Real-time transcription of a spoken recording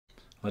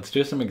Let's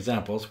do some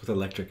examples with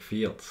electric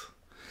fields.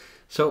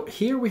 So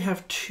here we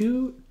have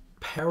two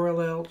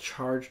parallel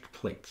charged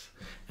plates,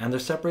 and they're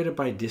separated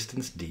by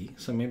distance d.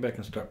 So maybe I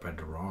can start by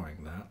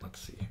drawing that.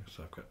 Let's see here.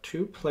 So I've got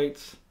two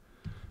plates.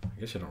 I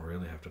guess you don't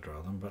really have to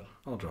draw them, but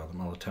I'll draw them.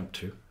 I'll attempt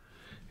to.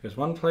 Here's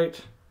one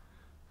plate.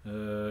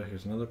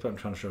 Here's another plate. I'm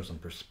trying to show some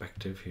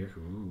perspective here.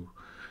 Ooh.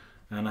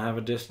 And I have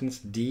a distance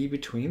d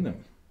between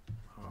them.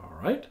 All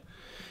right.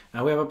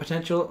 And we have a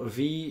potential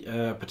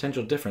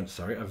difference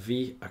of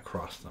V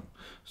across them.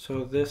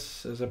 So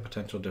this is a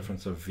potential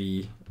difference of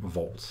V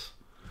volts.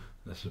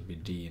 This would be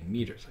D in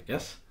meters, I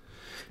guess.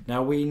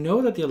 Now we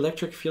know that the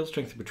electric field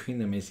strength between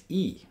them is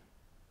E.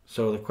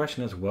 So the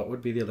question is, what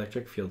would be the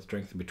electric field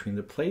strength between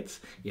the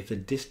plates if the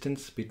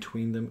distance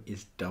between them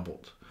is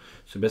doubled?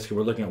 So basically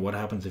we're looking at what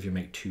happens if you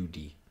make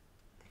 2D.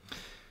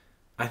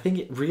 I think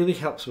it really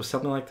helps with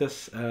something like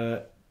this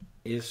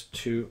is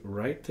to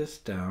write this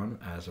down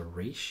as a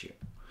ratio.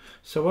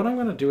 So what I'm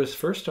going to do is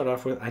first start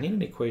off with, I need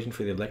an equation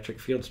for the electric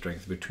field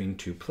strength between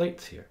two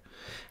plates here.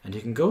 And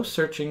you can go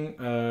searching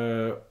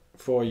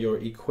for your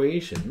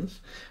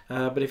equations,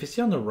 but if you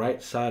see on the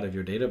right side of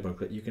your data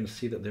booklet, you can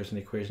see that there's an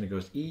equation that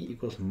goes E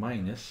equals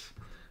minus,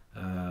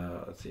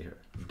 let's see here,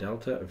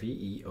 delta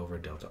VE over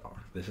delta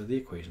R. This is the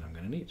equation I'm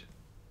going to need.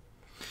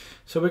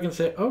 So we can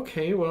say,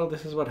 okay, well,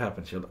 this is what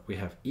happens here. Look, we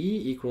have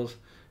E equals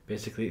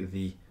basically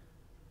the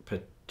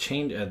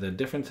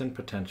difference in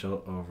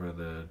potential over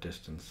the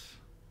distance.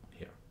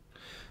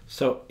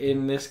 So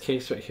in this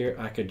case right here,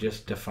 I could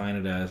just define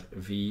it as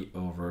V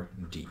over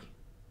D.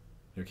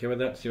 You okay with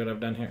that? See what I've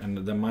done here? And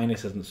the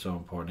minus isn't so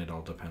important. It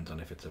all depends on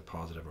if it's a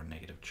positive or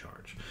negative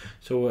charge.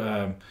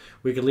 So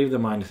we could leave the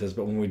minuses,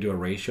 but when we do a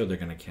ratio, they're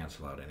going to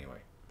cancel out anyway.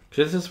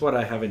 So this is what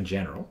I have in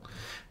general.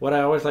 What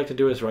I always like to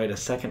do is write a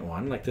second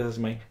one. Like this is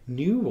my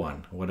new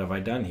one. What have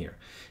I done here?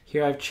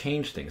 Here I've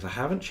changed things. I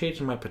haven't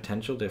changed my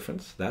potential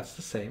difference. That's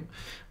the same.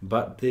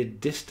 But the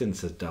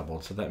distance is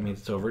doubled. So that means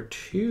it's over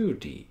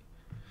 2D.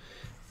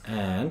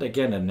 And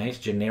again, a nice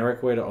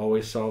generic way to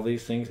always solve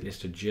these things is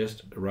to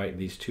just write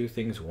these two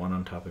things one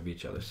on top of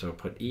each other. So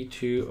put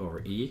E2 over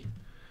E.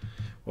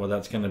 Well,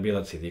 that's going to be,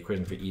 let's see, the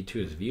equation for E2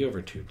 is V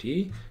over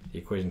 2D. The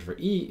equation for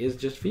E is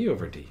just V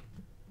over D.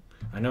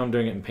 I know I'm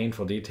doing it in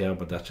painful detail,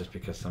 but that's just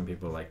because some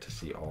people like to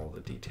see all the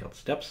detailed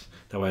steps.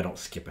 That way I don't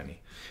skip any.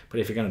 But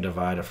if you're going to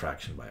divide a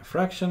fraction by a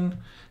fraction,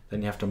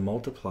 then you have to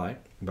multiply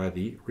by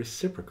the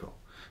reciprocal.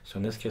 So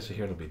in this case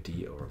here, it'll be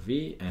D over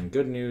V. And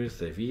good news,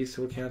 the V's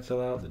will cancel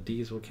out, the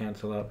D's will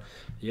cancel out.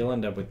 You'll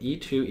end up with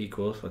E2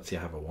 equals, let's see,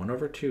 I have a 1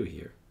 over 2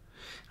 here.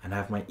 And I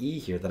have my E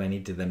here that I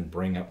need to then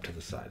bring up to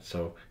the side.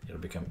 So it'll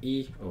become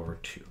E over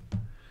 2.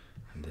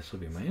 And this will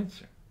be my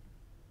answer.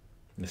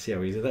 You see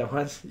how easy that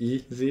was?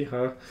 Easy,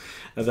 huh?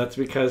 And that's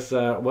because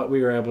what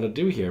we were able to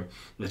do here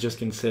is just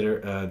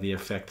consider the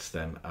effects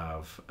then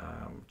of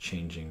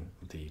changing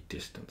the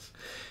distance.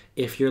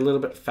 If you're a little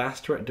bit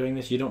faster at doing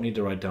this, you don't need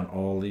to write down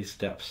all these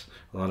steps.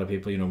 A lot of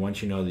people,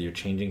 once you know that you're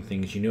changing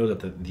things, you know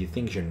that the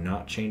things you're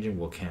not changing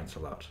will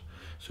cancel out.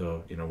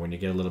 So, when you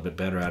get a little bit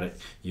better at it,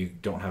 you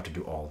don't have to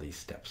do all these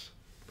steps.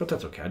 But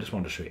that's okay. I just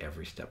wanted to show you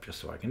every step just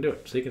so I can do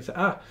it. So you can say,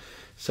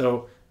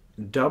 so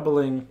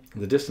doubling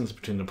the distance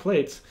between the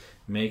plates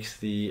makes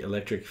the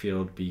electric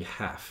field be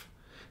half.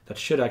 That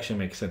should actually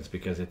make sense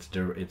because it's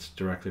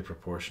directly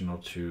proportional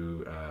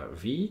to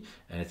V,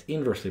 and it's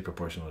inversely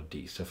proportional to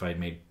D. So if I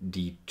made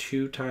D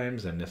 2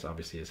 times, then this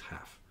obviously is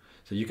half.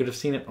 So you could have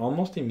seen it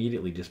almost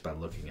immediately just by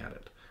looking at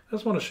it. I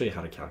just want to show you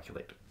how to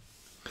calculate it.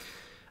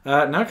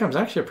 Now comes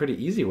actually a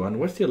pretty easy one.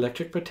 What's the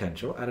electric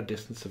potential at a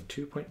distance of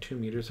 2.2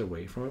 meters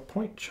away from a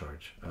point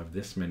charge of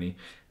this many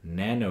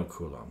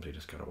nanocoulombs? You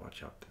just got to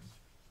watch out then.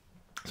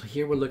 So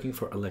here we're looking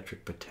for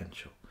electric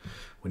potential.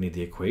 We need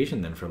the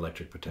equation then for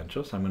electric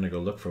potential. So I'm going to go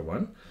look for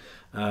one.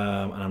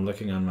 And I'm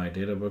looking on my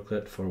data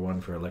booklet for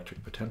one for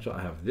electric potential.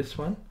 I have this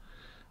one,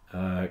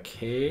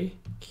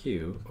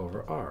 KQ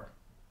over R.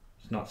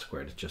 It's not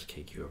squared, it's just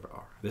KQ over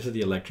R. This is the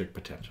electric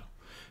potential.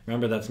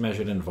 Remember, that's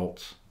measured in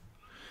volts.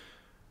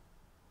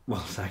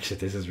 Well, actually,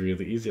 this is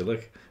really easy.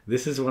 Look,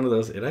 this is one of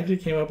those, it actually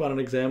came up on an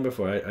exam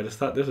before. I just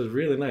thought this was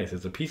really nice.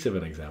 It's a piece of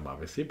an exam,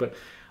 obviously, but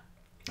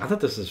I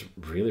thought this is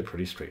really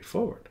pretty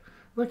straightforward.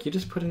 Look, you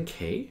just put in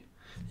K.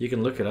 You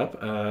can look it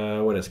up.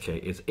 What is K?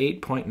 It's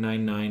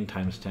 8.99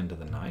 times 10 to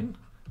the 9.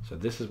 So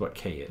this is what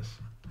K is.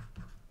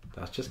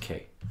 That's just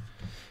K.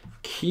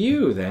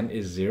 Q then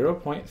is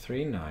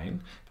 0.39.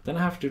 Then I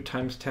have to do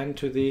times 10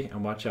 to the,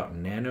 and watch out,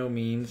 nano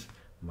means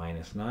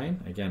minus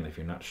 9. Again, if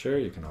you're not sure,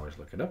 you can always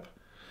look it up.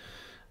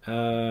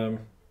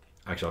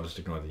 Actually, I'll just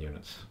ignore the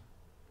units.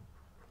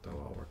 They'll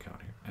all work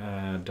out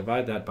here.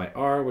 Divide that by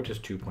R, which is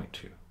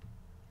 2.2.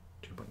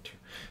 2.2.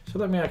 So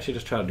let me actually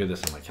just try to do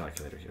this on my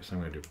calculator here. So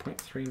I'm going to do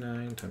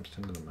 0.39 times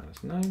 10 to the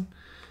minus 9.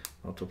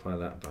 Multiply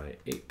that by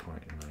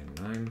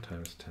 8.99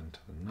 times 10 to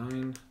the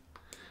 9.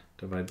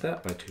 Divide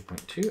that by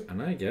 2.2,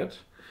 and I get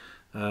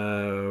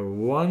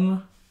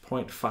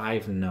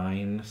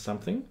 1.59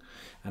 something.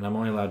 And I'm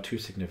only allowed 2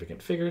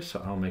 significant figures,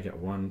 so I'll make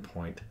it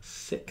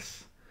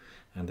 1.6.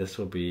 And this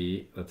will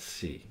be, let's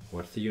see,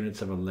 what's the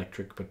units of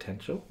electric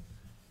potential?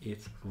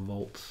 it's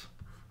volts.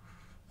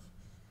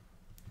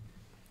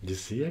 You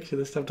see, actually,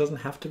 this stuff doesn't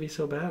have to be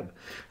so bad.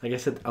 Like I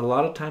said, a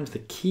lot of times the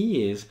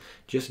key is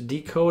just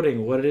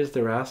decoding what it is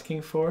they're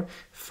asking for.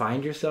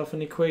 Find yourself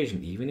an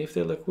equation, even if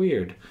they look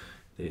weird.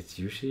 It's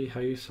usually how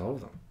you solve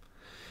them.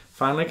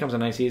 Finally comes a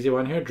nice easy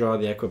one here. Draw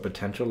the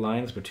equipotential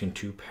lines between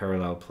two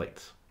parallel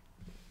plates.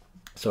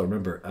 So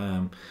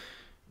remember,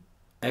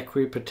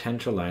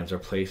 equipotential lines are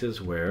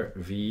places where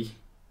V,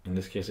 in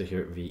this case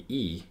here,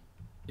 VE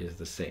is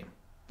the same.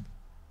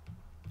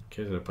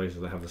 Okay, so they're places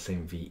that have the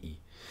same VE.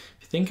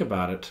 If you think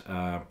about it,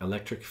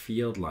 electric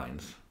field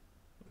lines,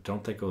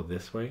 don't they go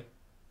this way?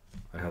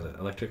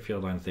 Electric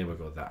field lines, they would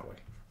go that way.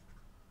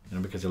 You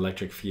know, because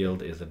electric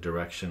field is the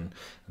direction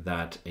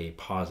that a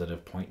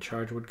positive point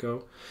charge would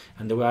go.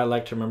 And the way I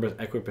like to remember is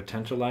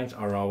equipotential lines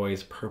are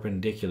always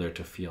perpendicular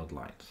to field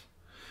lines.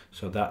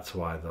 So that's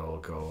why they'll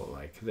go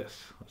like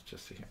this. Let's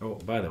just see here. Oh,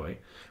 by the way,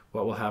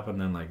 what will happen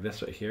then like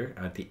this right here?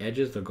 At the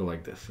edges, they'll go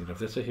like this. You know, if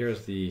this right here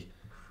is the...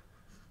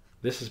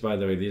 This is, by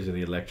the way, these are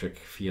the electric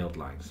field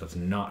lines. That's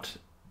not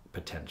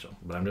potential.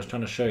 But I'm just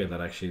trying to show you that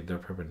actually they're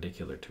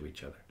perpendicular to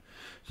each other.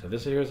 So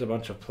this here is a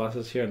bunch of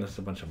pluses here, and this is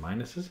a bunch of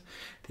minuses.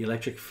 The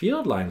electric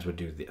field lines would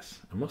do this.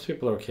 And most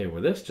people are okay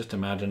with this. Just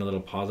imagine a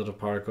little positive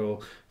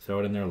particle,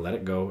 throw it in there, let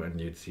it go, and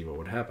you'd see what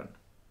would happen.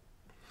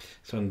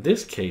 So in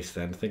this case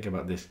then, think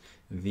about this.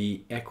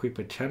 The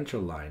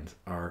equipotential lines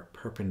are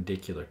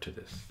perpendicular to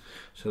this.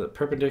 So that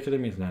perpendicular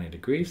means 90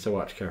 degrees, so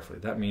watch carefully.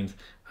 That means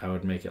I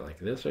would make it like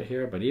this right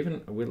here, but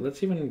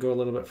let's even go a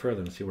little bit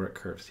further and see where it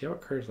curves. See how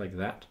it curves like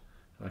that?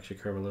 It'll actually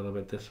curve a little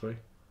bit this way.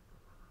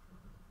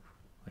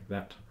 Like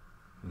that.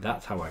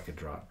 That's how I could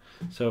draw it.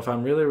 So if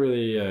I'm really,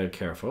 really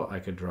careful, I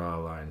could draw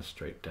a line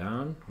straight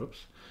down.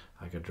 Whoops.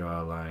 I could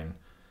draw a line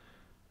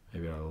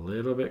maybe a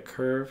little bit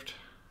curved.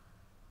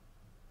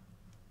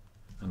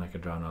 And I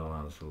could draw another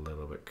one that's a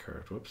little bit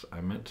curved. Whoops,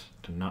 I meant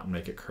to not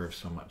make it curve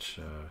so much.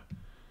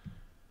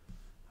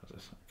 I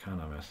just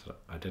kind of messed it up.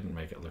 I didn't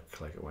make it look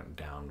like it went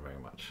down very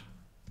much.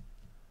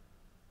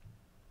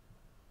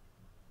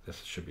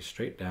 This should be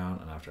straight down,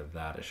 and after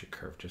that it should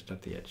curve just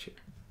at the edge here.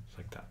 Just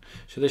like that.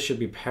 So this should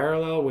be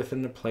parallel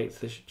within the plates.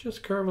 They should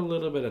just curve a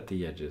little bit at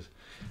the edges.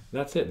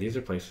 That's it. These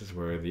are places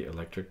where the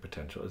electric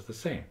potential is the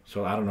same.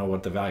 So I don't know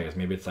what the value is.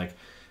 Maybe it's like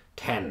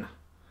 10.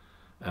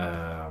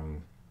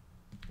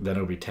 Then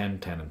it'll be 10,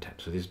 10, and 10.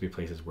 So these would be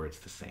places where it's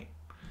the same.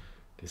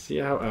 Do you see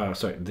how,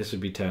 sorry, this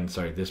would be 10.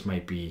 Sorry, this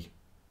might be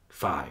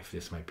 5.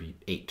 This might be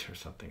 8 or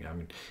something. I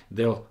mean,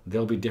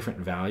 they'll be different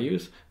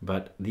values,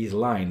 but these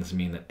lines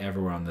mean that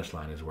everywhere on this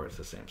line is where it's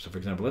the same. So for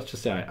example, let's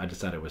just say I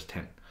decided it was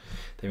 10.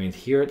 That means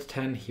here it's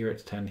 10, here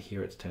it's 10,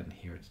 here it's 10,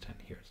 here it's 10,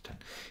 here it's 10.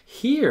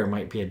 Here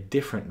might be a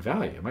different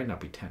value. It might not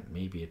be 10.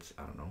 Maybe it's,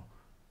 I don't know,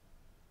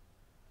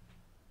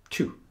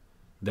 2.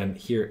 Then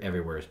here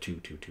everywhere is 2,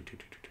 2, 2, 2, 2, 2,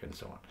 2, and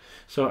so on.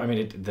 So, I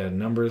mean, the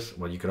numbers,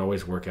 well, you could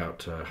always work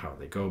out how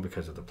they go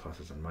because of the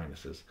pluses and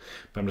minuses.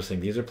 But I'm just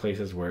saying these are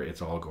places where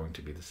it's all going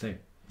to be the same.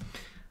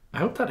 I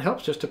hope that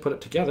helps just to put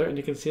it together, and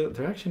you can see that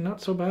they're actually not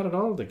so bad at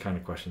all, the kind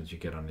of questions you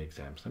get on the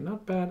exams. They're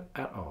not bad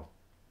at all.